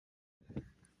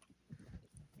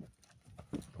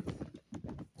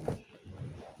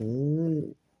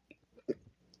Mm,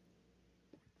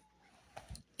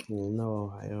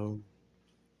 no, Ohio.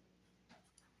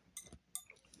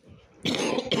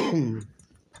 You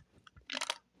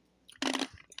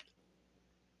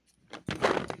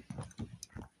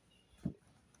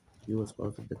were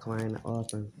supposed to decline the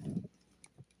offer.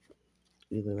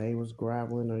 Either they was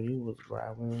groveling or you was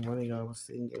groveling. One of y'all was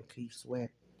sitting in Keith Sweat.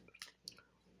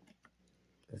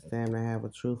 It's time to have a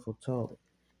truthful talk.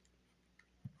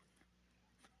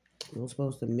 You're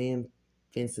supposed to mend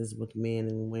fences with men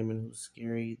and women who's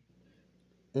scary.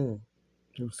 Who's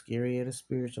scary at a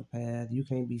spiritual path. You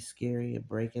can't be scary at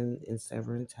breaking and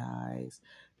severing ties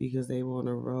because they want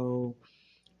to roll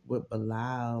with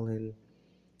Belial and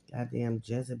goddamn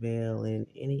Jezebel and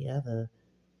any other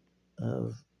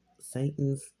of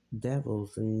Satan's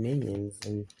devils and minions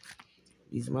and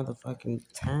these motherfucking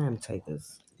time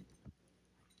takers.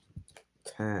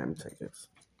 Time takers.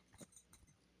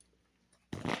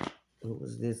 Who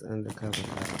was this undercover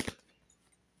cop?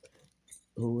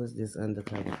 Who was this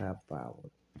undercover cop following?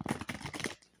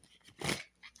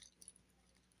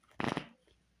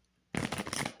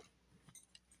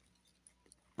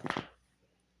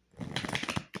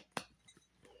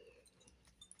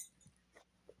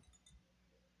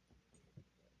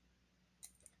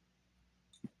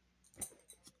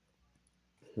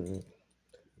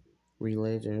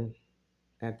 Religion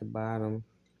at the bottom.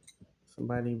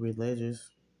 Somebody religious.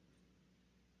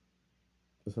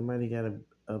 Somebody got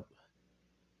a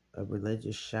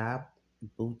religious shop,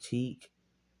 boutique,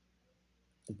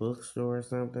 bookstore or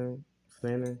something,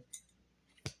 center.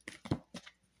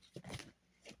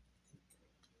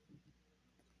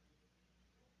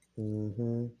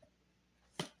 Mm-hmm.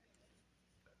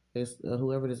 It's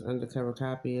whoever this undercover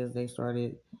copy is. They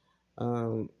started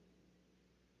um,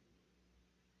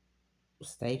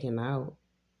 staking out,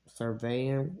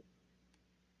 surveying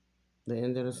the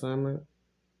end of the summer.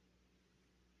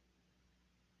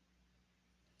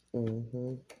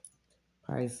 Mm-hmm.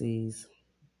 Pisces.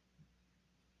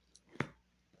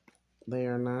 They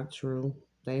are not true.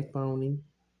 They phony.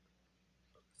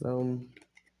 So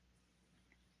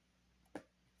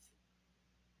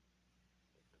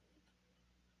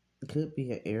it could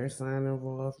be an air sign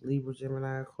involved. Libra,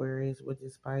 Gemini, Aquarius with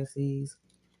this Pisces.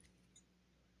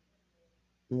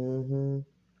 Mm-hmm.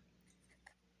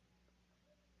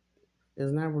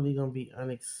 It's not really gonna be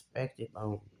unexpected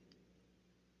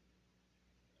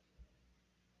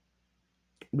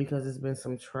because it's been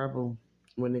some trouble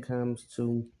when it comes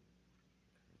to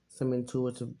some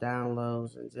intuitive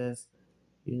downloads and just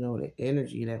the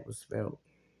energy that was felt.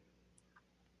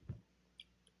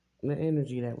 The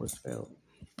energy that was felt.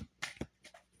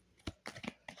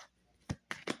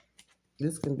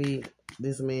 This can be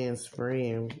this man's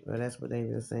friend, or that's what they've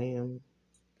been saying.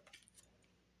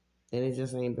 And it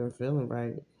just ain't been feeling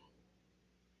right.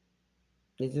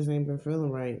 It just ain't been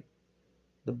feeling right.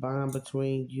 The bond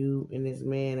between you and this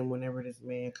man, and whenever this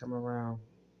man come around.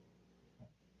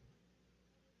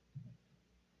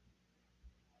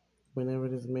 Whenever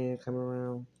this man come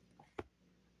around.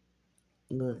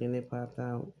 Look, and it popped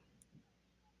out.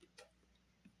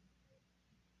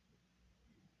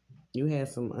 You had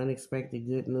some unexpected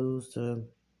good news to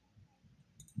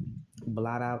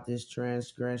blot out this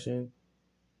transgression,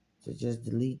 to just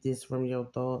delete this from your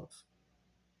thoughts.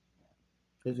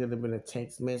 It could have been a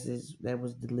text message that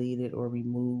was deleted or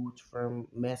removed from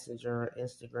Messenger or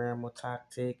Instagram or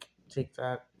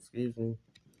TikTok, excuse me.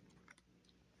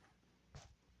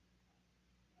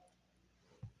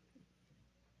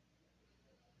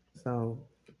 So,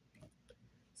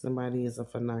 somebody is a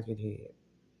fanakid head.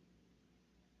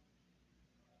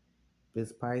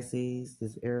 This Pisces,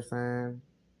 this air sign,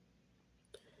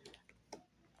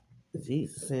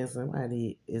 Jesus saying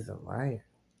somebody is a liar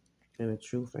and the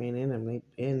truth ain't in them.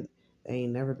 They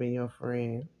ain't never been your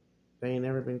friend. They ain't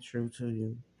never been true to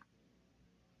you.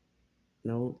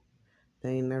 Nope.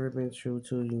 They ain't never been true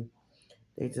to you.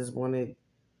 They just wanted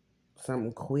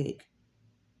something quick.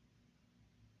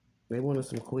 They wanted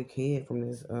some quick head from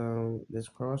this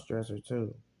cross dresser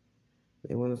too.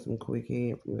 They wanted some quick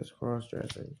head from this cross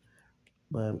dresser.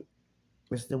 But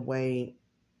it's the way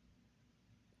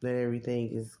that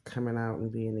everything is coming out and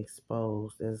being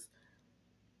exposed. That's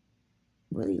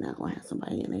really not gonna have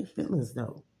somebody in their feelings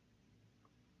though.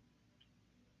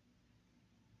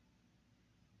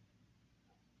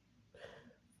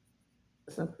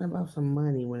 Something about some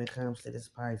money when it comes to this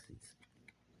Pisces.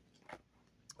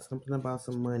 Something about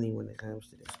some money when it comes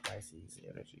to this Pisces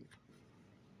energy.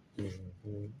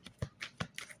 Mm-hmm.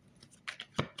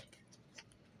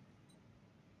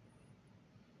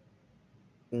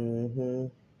 Mm-hmm.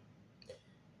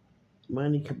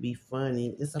 Money could be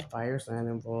funny. It's a fire sign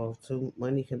involved too.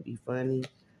 Money can be funny.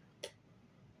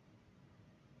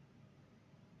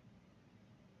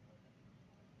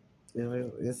 You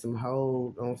know, there's some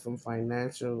hold on some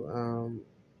finances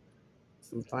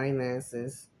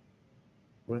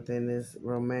within this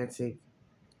romantic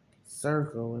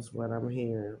circle is what I'm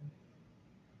hearing.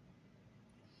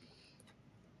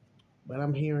 But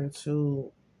I'm hearing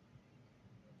too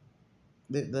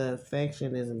that the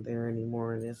affection isn't there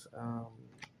anymore in this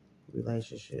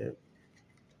relationship.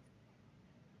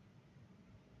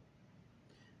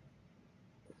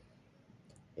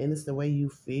 And it's the way you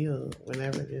feel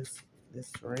whenever this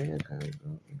friend comes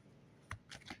up.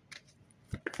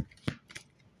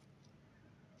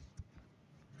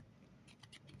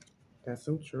 That's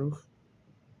some truth.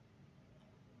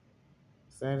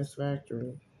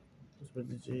 Satisfactory. That's what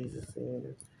the Jesus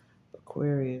said.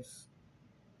 Aquarius.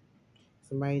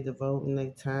 Somebody devoting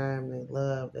their time, their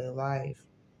love, their life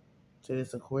to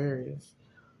this Aquarius.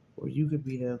 Or you could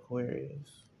be the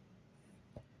Aquarius.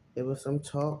 It was some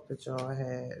talk that y'all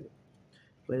had,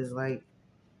 but it's like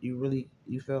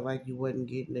you felt like you wasn't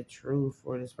getting the truth,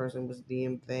 or this person was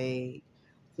being vague.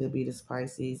 Could be the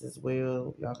Pisces as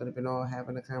well. Y'all could have been all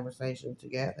having a conversation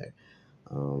together.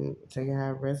 Take it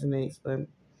how it resonates, but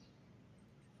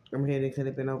I'm hearing it could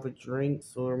have been over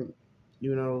drinks, or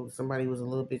somebody was a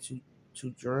little bit too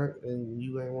drunk and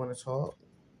you ain't want to talk,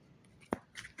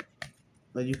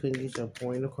 but you couldn't get your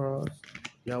point across.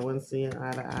 Y'all wasn't seeing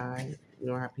eye to eye. You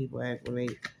know how people act when they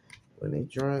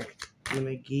drunk, when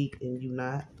they geek, and you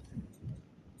not.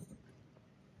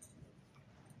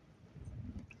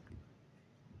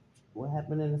 What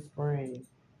happened in the spring?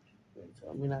 They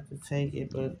told me not to take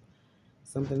it, but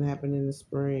something happened in the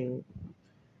spring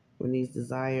when these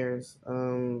desires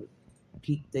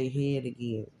peeked their head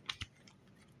again.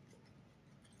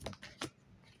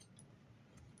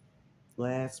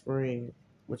 Last spring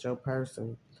with your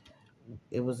person,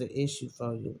 it was an issue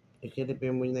for you. It could have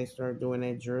been when they started doing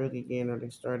that drug again, or they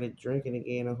started drinking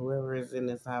again, or whoever is in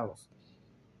this house.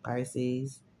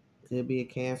 Pisces, could be a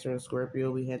Cancer and Scorpio.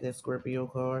 We had that Scorpio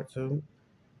card too.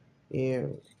 Yeah,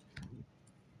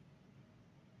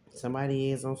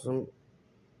 somebody is on some.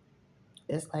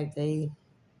 It's like they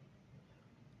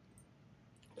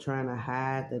trying to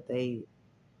hide that they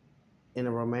in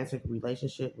a romantic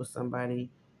relationship with somebody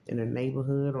in a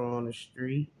neighborhood or on the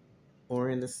street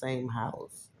or in the same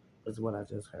house. Is what I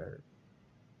just heard,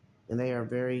 and they are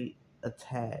very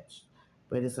attached.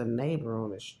 But it's a neighbor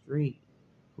on the street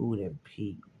who then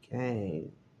peep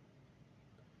gang.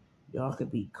 Y'all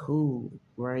could be cool,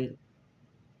 right?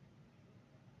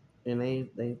 And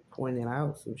they pointed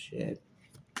out some shit.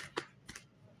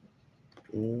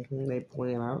 They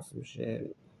pointed out some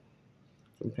shit.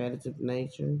 Competitive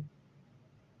nature.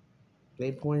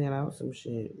 They pointed out some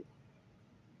shit.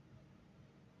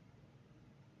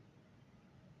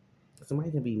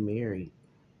 Somebody can be married,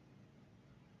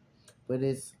 but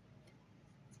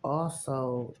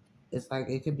also it's like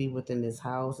it could be within this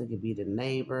house. It could be the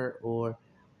neighbor, or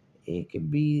it could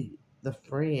be the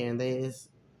friend.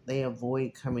 They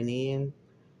avoid coming in.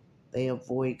 They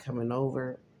avoid coming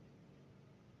over.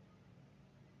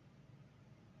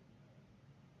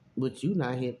 What you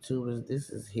not hip to is this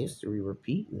is history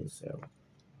repeating itself.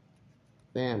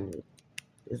 Family.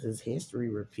 This is history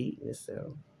repeating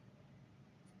itself.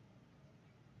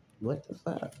 What the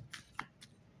fuck?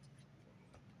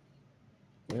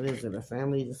 What is it? A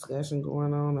family discussion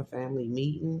going on? A family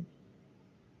meeting?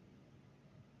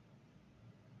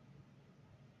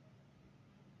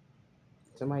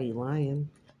 Somebody lying.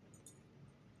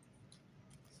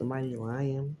 Somebody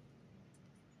lying.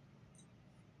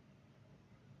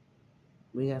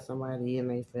 We got somebody in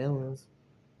their feelings.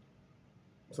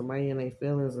 Somebody in their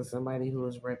feelings, and somebody who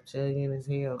is reptilian as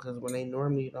hell. Because when they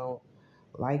normally don't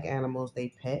like animals, they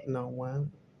petting on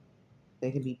one.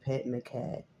 They could be petting a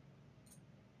cat.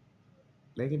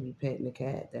 They could be petting a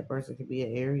cat. That person could be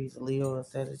an Aries, Leo, or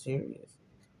Sagittarius.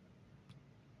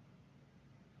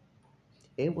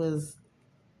 It was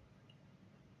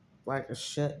like a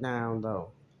shutdown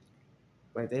though.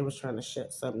 Like they was trying to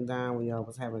shut something down when y'all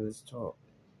was having this talk.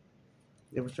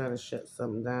 They was trying to shut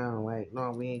something down. Like,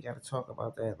 no, we ain't got to talk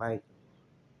about that. Like,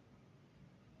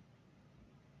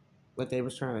 but they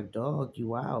was trying to dog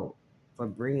you out for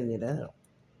bringing it up.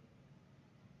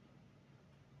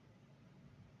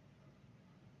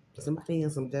 Somebody in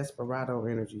some desperado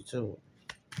energy too.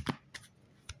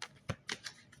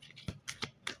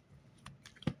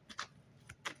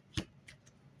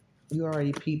 You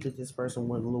already peeped that this person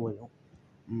wasn't loyal.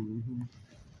 Mm-hmm.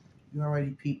 You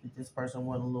already peeped that this person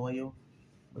wasn't loyal.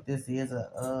 But this is a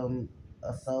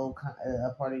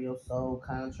part of your soul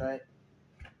contract.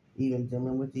 even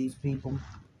dealing with these people.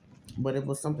 But it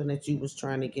was something that you was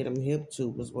trying to get them hip to,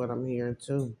 was what I'm hearing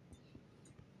too.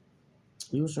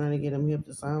 You was trying to get them hip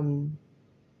to something.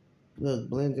 Look,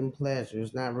 blending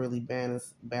pleasures, not really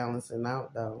balancing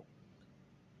out though.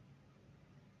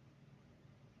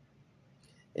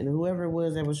 And whoever it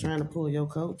was that was trying to pull your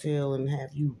coattail and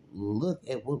have you look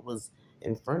at what was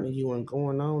in front of you and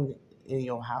going on in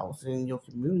your house and in your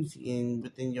community and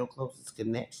within your closest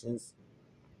connections,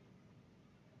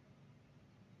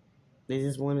 they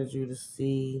just wanted you to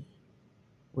see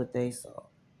what they saw.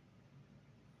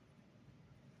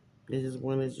 They just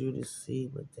wanted you to see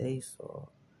what they saw.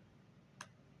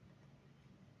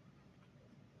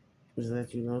 Just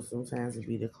let you know sometimes it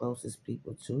be the closest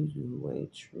people to you who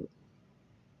ain't true.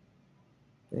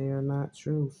 They are not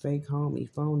true. Fake homie,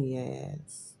 phony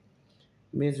ass.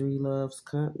 Misery loves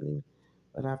company.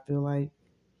 But I feel like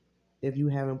if you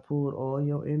haven't pulled all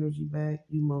your energy back,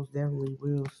 you most definitely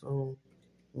will soon.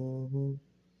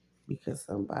 Because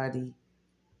somebody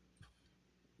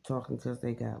talking because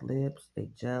they got lips, they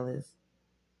jealous,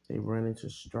 they run into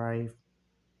strife,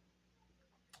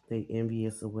 they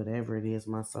envious of whatever it is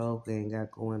my soul gang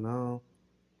got going on.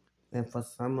 And for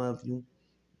some of you,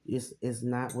 it's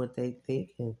not what they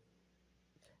thinking.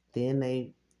 Then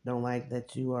they don't like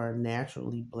that you are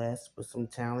naturally blessed with some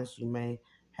talents. You may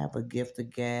have a gift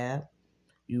of gab.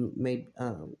 You may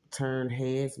turn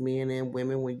heads, men and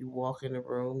women, when you walk in the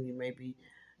room. You may be,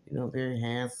 very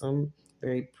handsome,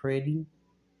 very pretty,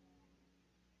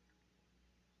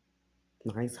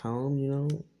 nice home. You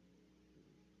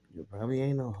probably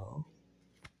ain't no hoe.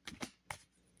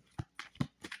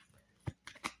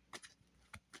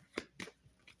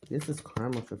 This is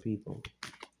karma for people.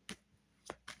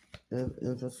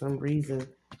 And for some reason,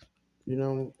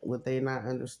 what they not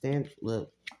understand,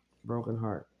 look, broken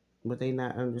heart. What they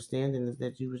not understanding is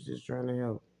that you was just trying to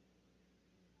help.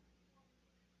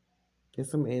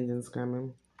 There's some endings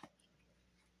coming.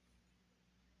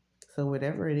 So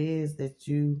whatever it is that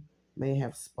you may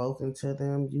have spoken to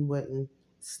them, you wasn't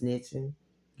snitching.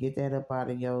 Get that up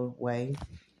out of your way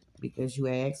because you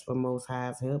asked for Most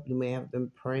High's help. You may have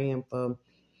been praying for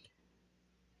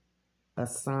a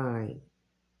sign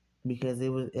because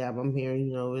I'm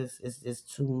hearing, it's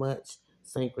just too much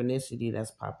synchronicity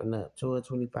that's popping up.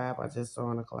 2:25, I just saw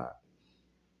on the clock.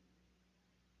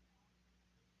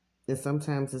 And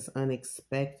sometimes it's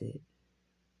unexpected.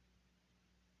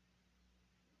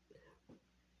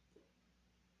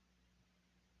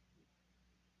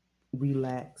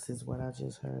 Relax is what I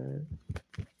just heard.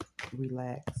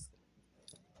 Relax.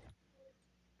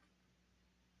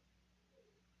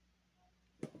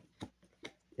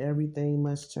 Everything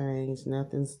must change.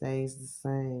 Nothing stays the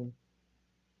same.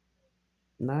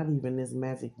 Not even this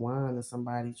magic wand that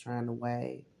somebody trying to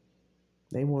wave.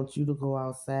 They want you to go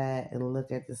outside and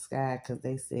look at the sky because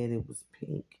they said it was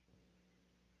pink.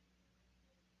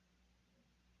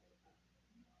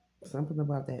 Something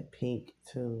about that pink,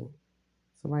 too.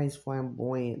 Somebody's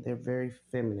flamboyant. They're very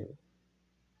feminine.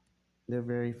 They're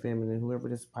very feminine. Whoever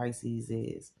this Pisces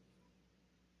is,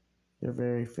 they're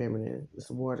very feminine.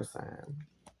 It's a water sign.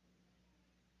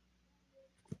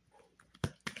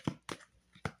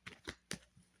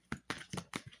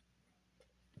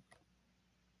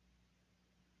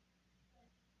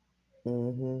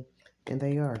 And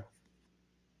they are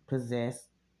possessed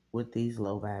with these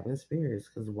low vibing spirits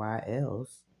because why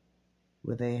else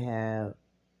would they have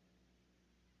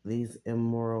these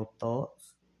immoral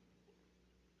thoughts?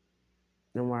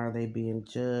 And why are they being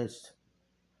judged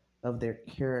of their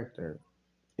character?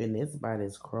 And it's by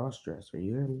this cross dresser,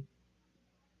 you hear me?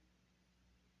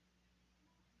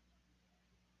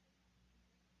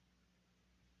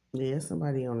 Yeah, it's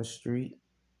somebody on the street.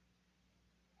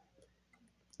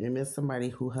 And it's somebody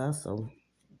who hustle.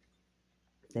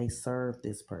 They serve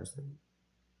this person.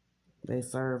 They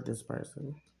serve this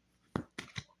person.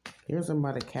 Here's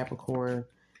somebody Capricorn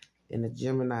and a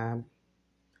Gemini.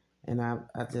 And I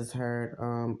just heard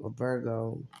a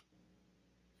Virgo.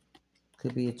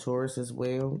 Could be a Taurus as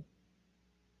well.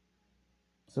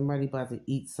 Somebody about to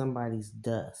eat somebody's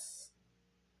dust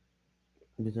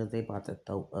because they about to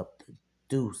throw up the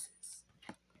deuces.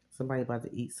 Somebody about to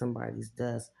eat somebody's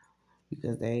dust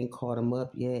because they ain't caught them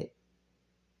up yet,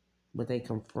 but they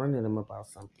confronted them about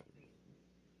something.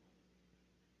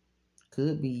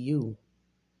 Could be you.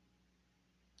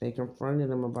 They confronted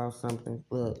them about something.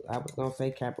 Look, I was gonna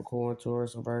say Capricorn,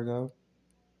 Taurus, or Virgo.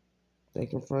 They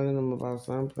confronted them about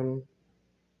something.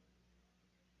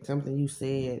 Something you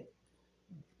said.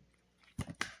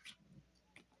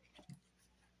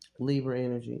 Libra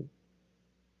energy.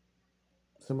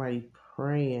 Somebody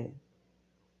praying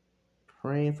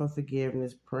for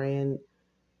forgiveness, praying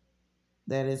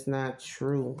that is not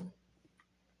true.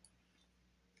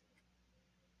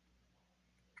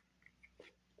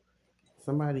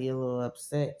 Somebody a little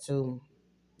upset too,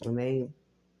 and they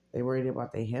worried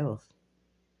about their health.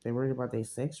 They worried about their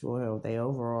sexual health, their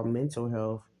overall mental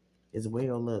health as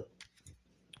well. Look,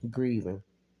 grieving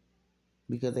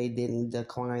because they didn't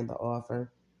decline the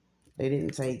offer. They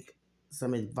didn't take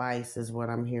some advice, is what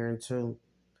I'm hearing too,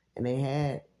 and they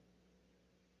had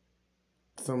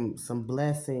some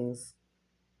blessings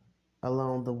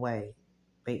along the way.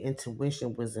 Their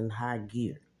intuition was in high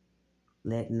gear,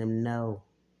 letting them know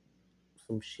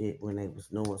some shit when they was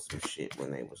knowing some shit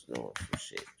when they was knowing some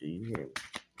shit. Do you hear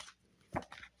me?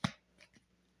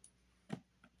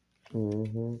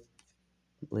 Mm-hmm.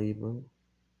 Libra.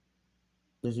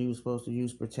 Because you was supposed to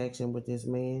use protection with this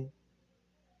man.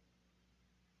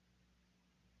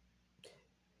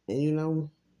 And you know,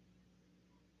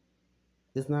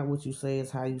 it's not what you say,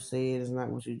 it's how you say it. It's not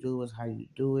what you do, it's how you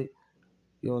do it.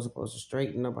 You're supposed to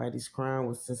straighten nobody's crown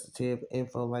with sensitive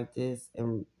info like this,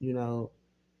 and you know,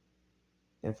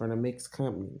 in front of mixed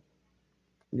company.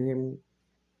 You hear me?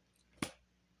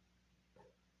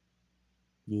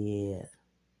 Yeah.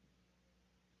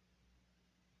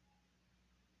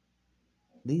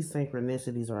 These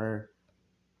synchronicities are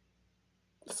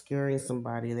scaring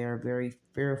somebody. They are very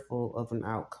fearful of an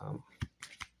outcome.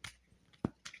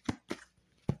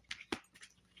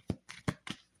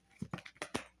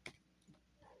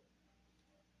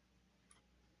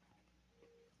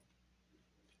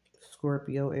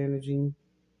 Scorpio energy,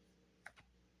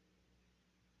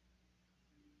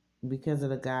 because of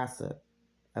the gossip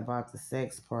about the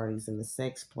sex parties and the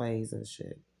sex plays and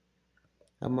shit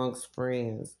amongst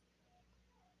friends.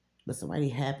 But somebody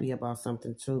happy about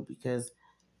something too because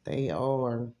they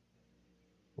are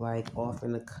like off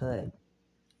in the cut.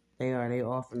 They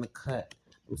off in the cut.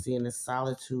 I'm seeing the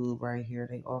solitude right here.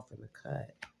 They off in the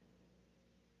cut.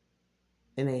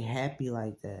 And they happy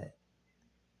like that.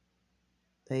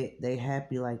 They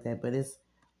happy like that. But it's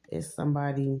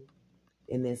somebody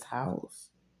in this house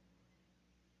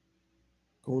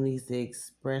who needs to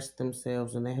express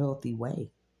themselves in a healthy way.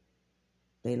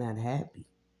 They not happy.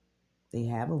 They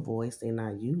have a voice, they're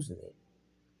not using it.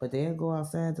 But they'll go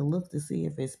outside to look to see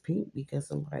if it's pink because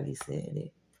somebody said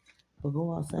it. But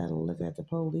go outside and look at the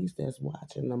police that's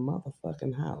watching the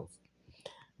motherfucking house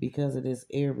because of this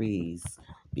Aries,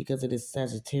 because of this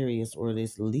Sagittarius or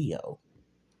this Leo.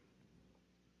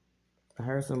 I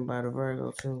heard something about a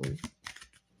Virgo too.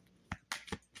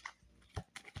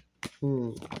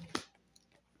 Hmm.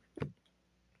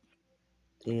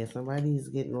 Yeah, somebody's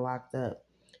getting locked up.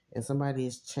 And somebody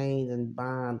is chained and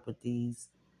bond with these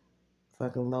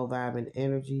fucking low vibing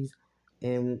energies.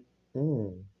 And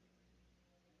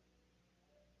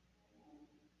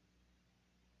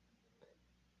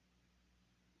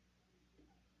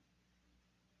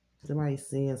somebody's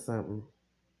seeing something.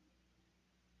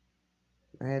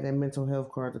 I had that mental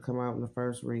health card to come out in the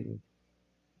first reading.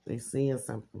 They seeing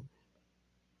something.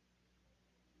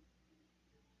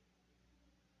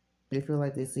 They feel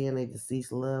like they're seeing a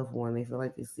deceased loved one. They feel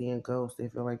like they're seeing ghosts. They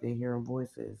feel like they're hearing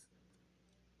voices.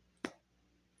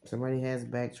 Somebody has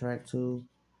backtracked to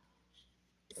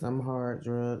some hard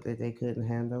drug that they couldn't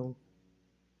handle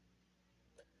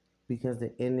because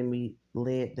the enemy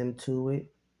led them to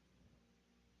it.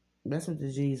 That's what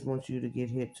the G's want you to get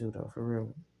hit to, though, for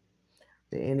real.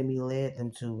 The enemy led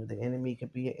them to it. The enemy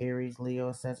could be an Aries, Leo,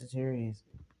 or Sagittarius.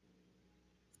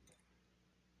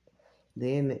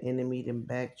 Then the enemy then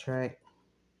backtrack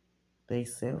they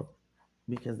self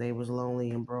because they was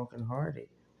lonely and brokenhearted.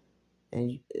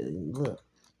 And look,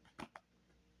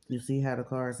 you see how the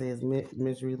card says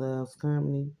misery loves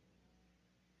company.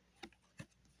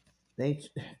 They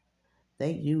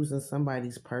they using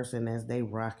somebody's person as they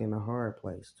rocking a hard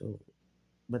place too,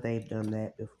 but they've done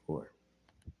that before.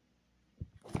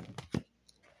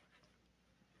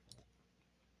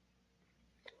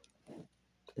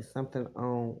 It's something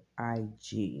on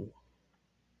IG.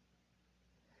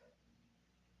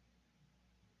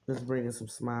 Just bringing some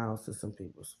smiles to some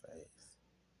people's face.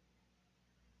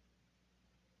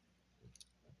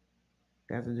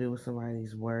 Got to do with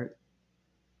somebody's work.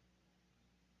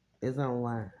 It's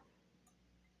online.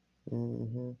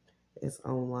 It's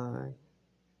online.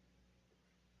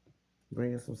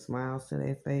 Bringing some smiles to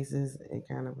their faces and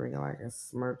kind of bringing like a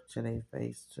smirk to their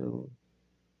face too.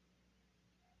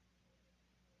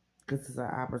 This is an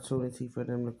opportunity for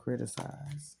them to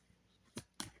criticize.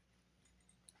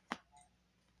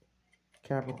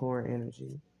 Capricorn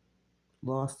energy.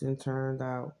 Lost and turned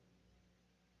out.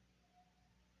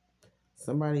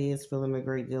 Somebody is feeling a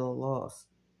great deal of loss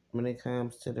when it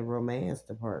comes to the romance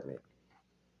department.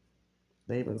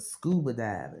 They've been scuba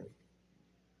diving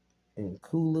in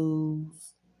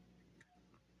Kulus.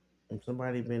 And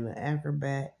somebody been an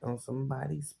acrobat on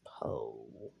somebody's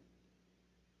pole.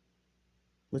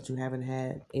 But you haven't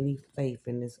had any faith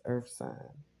in this earth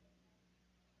sign.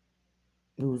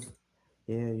 Who's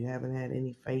Yeah, you haven't had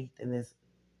any faith in this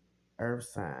earth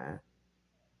sign.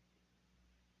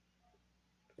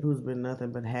 Who's been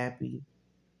nothing but happy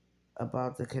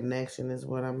about the connection is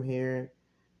what I'm hearing.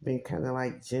 Been kind of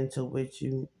like gentle with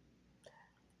you,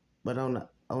 but on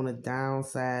the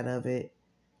downside of it,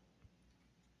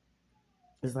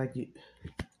 it's like you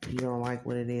don't like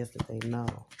what it is that they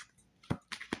know.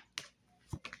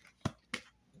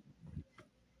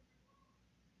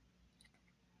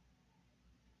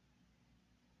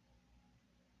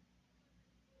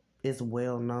 It's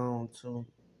well known too.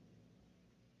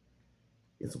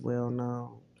 It's well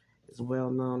known. It's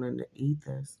well known in the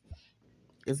ethers.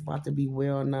 It's about to be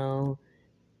well known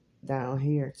down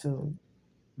here too.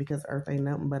 Because Earth ain't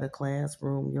nothing but a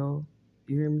classroom, yo.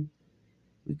 You hear me?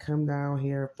 We come down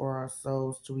here for our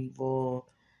souls to evolve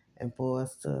and for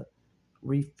us to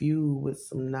refuel with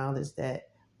some knowledge that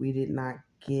we did not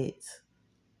get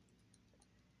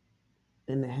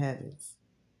in the heavens,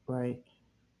 right?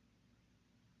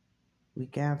 We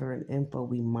gathering info,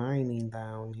 we mining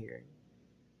down here.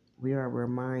 We're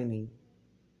mining.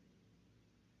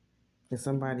 And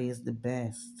somebody is the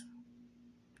best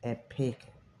at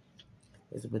picking,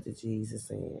 is what the Jesus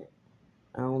said.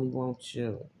 I only want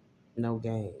you. No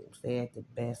games. They at the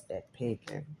best at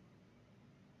picking.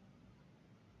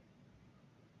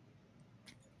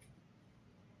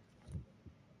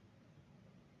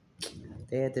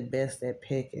 They at the best at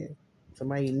picking.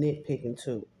 Somebody nitpicking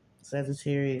too.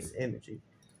 Sagittarius energy.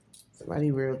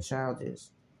 Somebody real childish.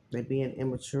 They being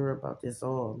immature about this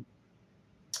all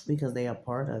because they are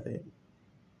part of it.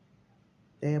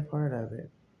 They are part of it.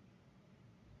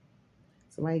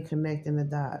 Somebody connecting the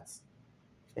dots.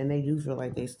 And they do feel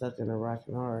like they stuck in a rock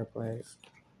and hard place.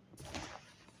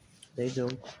 They do.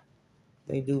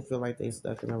 They do feel like they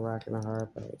stuck in a rock and a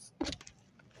hard place.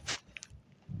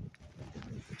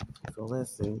 So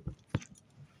let's see.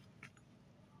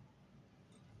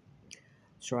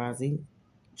 Trazi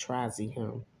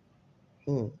him.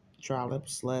 Trollop,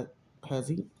 slut,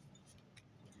 huzzy,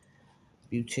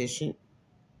 beautician,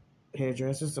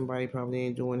 hairdresser. Somebody probably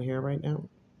ain't doing hair right now.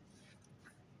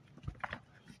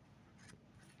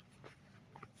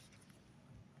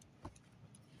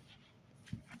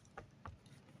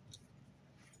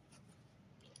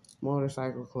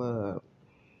 Motorcycle club.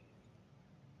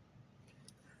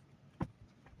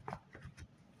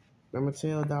 I'ma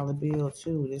tell Dollar Bill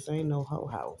too. This ain't no hoe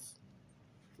house.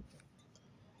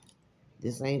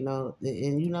 This ain't no.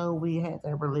 And you know we had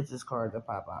that religious card to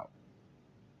pop out.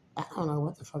 I don't know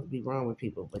what the fuck be wrong with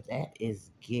people, but that is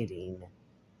getting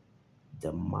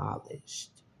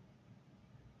demolished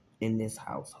in this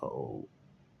household.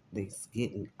 It's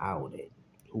getting outed,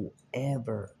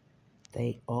 whoever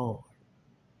they are.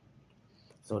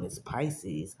 So this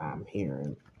Pisces, I'm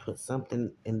hearing, put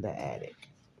something in the attic.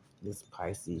 This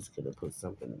Pisces could have put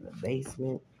something in the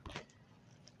basement.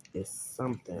 It's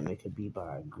something. It could be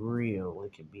by a grill.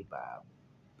 It could be by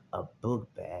a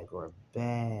book bag or a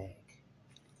bag.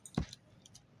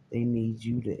 They need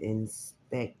you to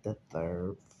inspect the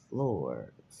third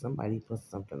floor. Somebody put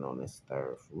something on this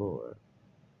third floor.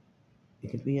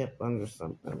 It could be up under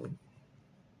something.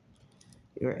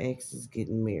 Your ex is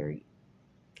getting married.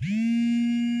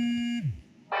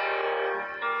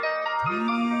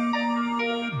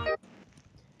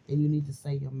 And you need to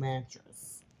say your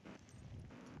mattress.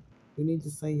 You need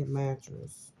to say your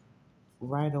mattress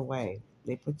right away.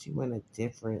 They put you in a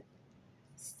different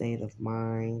state of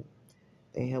mind.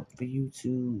 They help for you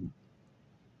to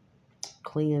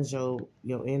cleanse your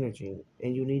energy.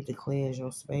 And you need to cleanse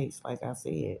your space. Like I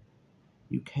said,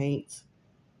 you can't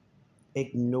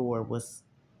ignore what's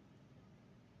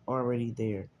already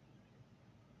there.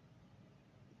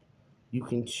 You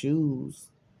can choose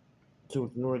to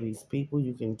ignore these people.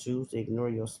 You can choose to ignore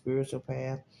your spiritual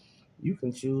path. You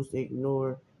can choose to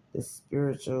ignore the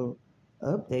spiritual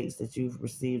updates that you've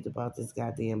received about this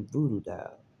goddamn voodoo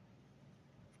doll.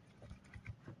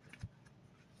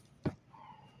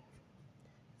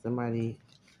 Somebody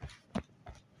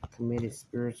committed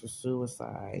spiritual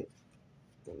suicide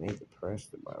and they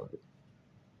depressed about it.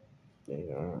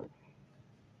 They are.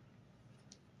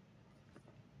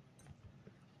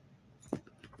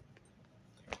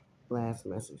 Last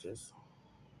messages.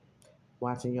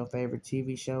 Watching your favorite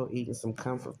TV show, eating some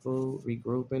comfort food,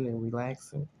 regrouping and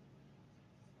relaxing.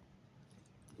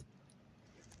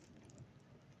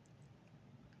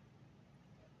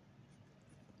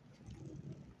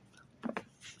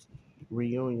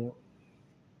 reunion.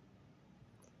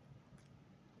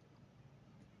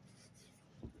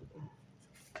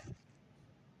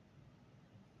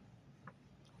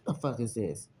 What the fuck is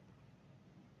this?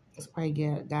 Somebody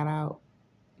got out.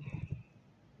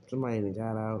 Somebody that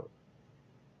got out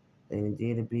and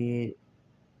did a bid.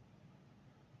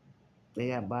 They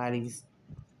got bodies.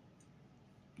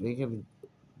 They could have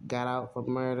got out for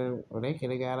murder, or they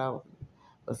could have got out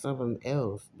for something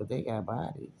else, but they got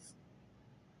bodies.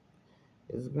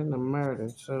 It's been a murder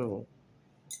too.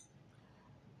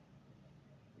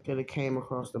 Could have came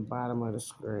across the bottom of the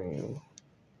screen.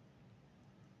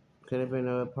 Could have been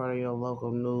a part of your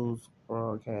local news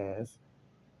broadcast.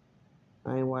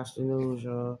 I ain't watched the news,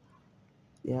 y'all.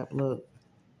 Yep, look.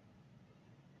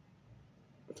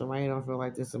 Somebody don't feel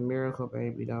like this a miracle,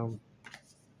 baby, though.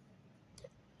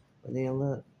 But then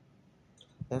look,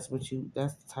 that's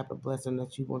the type of blessing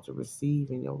that you want to receive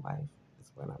in your life.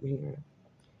 That's what I'm hearing.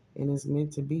 And it's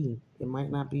meant to be. It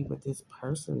might not be with this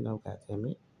person, though,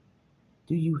 goddammit.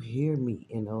 Do you hear me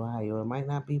in Ohio? It might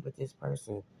not be with this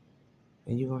person.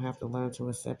 And you're going to have to learn to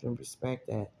accept and respect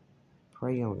that.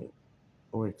 Pray on it.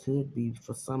 Or it could be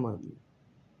for some of you.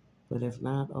 But if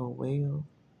not, oh well.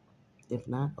 If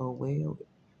not, oh well.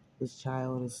 This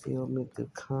child is still meant to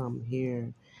come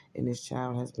here. And this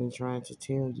child has been trying to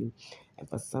tell you. And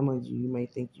for some of you, you may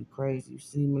think you crazy. You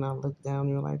see when I look down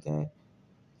here like that?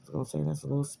 I was going to say that's a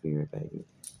little spirit, baby.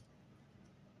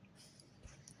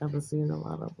 I've been seeing a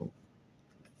lot of them.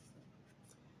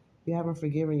 You haven't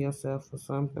forgiven yourself for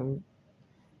something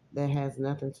that has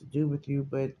nothing to do with you,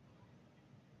 but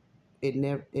it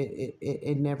never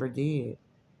did.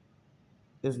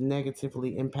 It's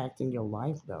negatively impacting your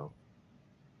life though.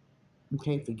 You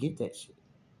can't forget that shit.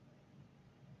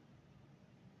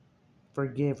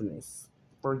 Forgiveness.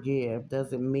 Forgive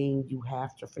doesn't mean you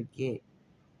have to forget.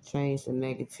 Change the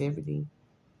negativity.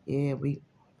 Yeah,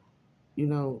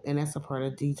 and that's a part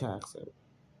of detoxing.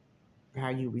 How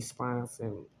you respond,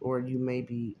 or you may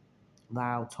be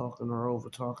loud talking or over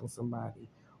talking somebody,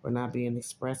 or not being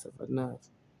expressive enough.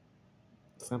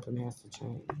 Something has to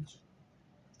change.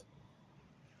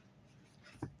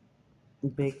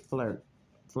 Big flirt,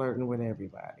 flirting with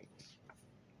everybody.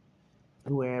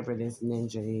 Whoever this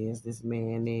ninja is, this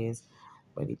man is,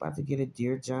 but he about to get a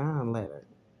Dear John letter.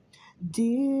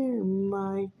 Dear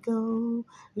Michael,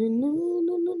 no, no,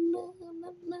 no, no,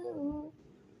 no,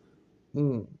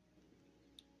 no.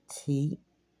 T.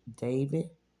 David.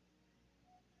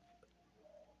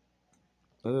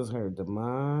 I just heard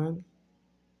Damon,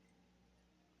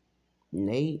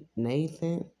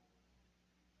 Nathan.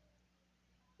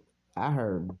 I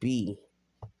heard B.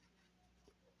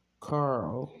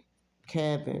 Carl,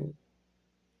 Kevin,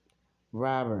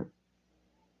 Robert,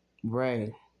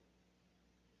 Ray,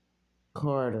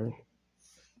 Carter,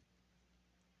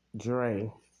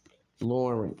 Dre,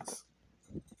 Lawrence,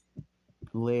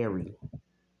 Larry.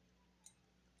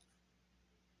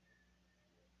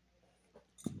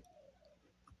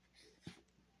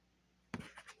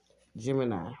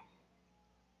 Gemini.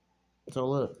 So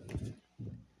look,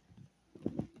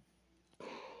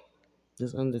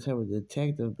 this undercover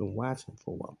detective been watching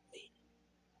for a week.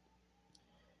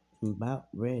 About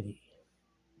ready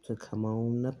to come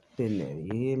on up in there.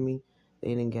 You hear me?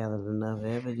 They didn't gather enough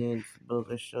evidence.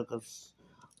 Booger Sugar's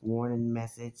warning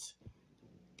message.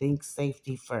 Think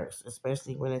safety first,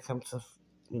 especially when it comes to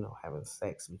having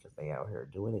sex, because they out here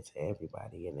doing it to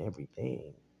everybody and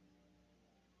everything.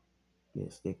 They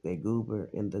stick their goober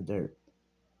in the dirt.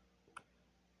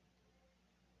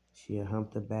 She'll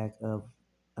hump the back of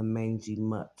a mangy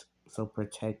mutt. So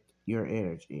protect your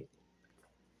energy.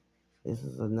 This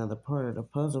is another part of the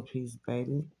puzzle piece,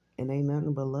 baby. And ain't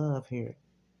nothing but love here.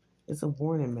 It's a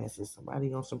warning message.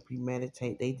 Somebody on some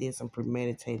they did some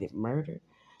premeditated murder.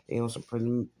 They on some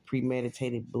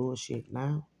premeditated bullshit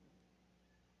now.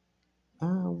 I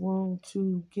want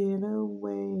to get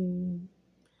away.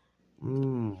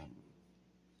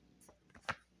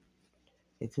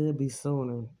 It could be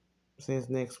sooner. It says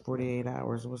next 48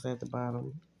 hours. What's at the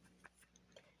bottom?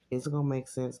 It's going to make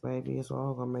sense, baby. It's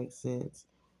all going to make sense.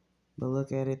 But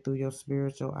look at it through your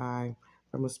spiritual eye,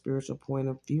 from a spiritual point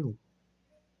of view.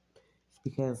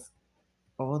 Because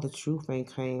all the truth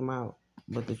ain't came out,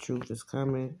 but the truth is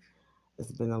coming.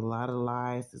 There's been a lot of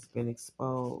lies that's been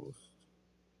exposed,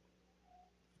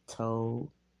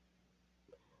 told,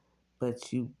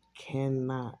 but you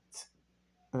cannot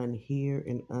unhear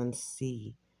and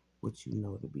unsee what you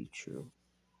know to be true.